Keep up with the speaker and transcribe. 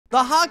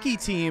the hockey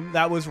team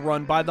that was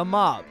run by the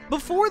mob.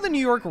 Before the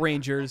New York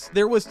Rangers,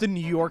 there was the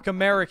New York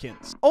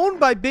Americans, owned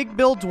by Big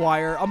Bill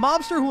Dwyer, a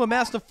mobster who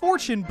amassed a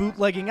fortune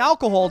bootlegging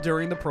alcohol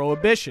during the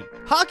Prohibition.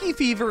 Hockey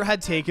fever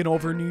had taken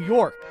over New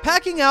York.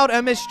 Packing out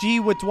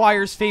MSG with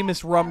Dwyer's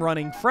famous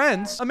rum-running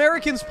friends,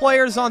 Americans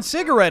players on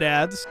cigarette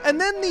ads, and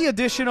then the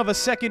addition of a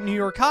second New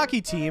York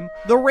hockey team,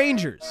 the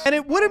Rangers. And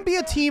it wouldn't be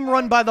a team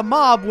run by the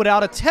mob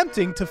without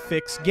attempting to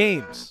fix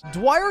games.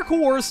 Dwyer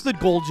coerced the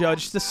goal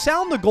judge to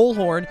sound the goal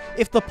horn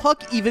if the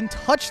puck even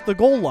touched the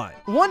goal line.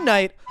 One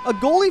night, a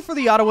goalie for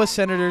the Ottawa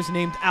Senators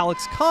named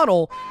Alex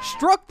Connell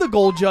struck the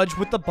goal judge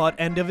with the butt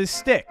end of his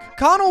stick.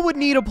 Connell would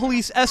need a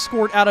police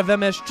escort out of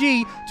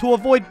MSG to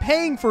avoid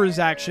paying for his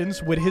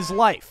actions with his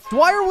life.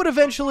 Dwyer would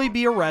eventually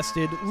be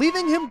arrested,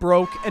 leaving him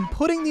broke and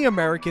putting the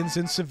Americans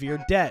in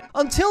severe debt,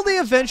 until they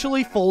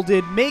eventually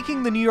folded,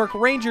 making the New York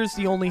Rangers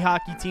the only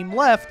hockey team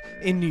left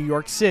in New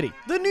York City.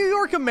 The New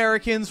York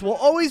Americans will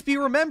always be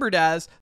remembered as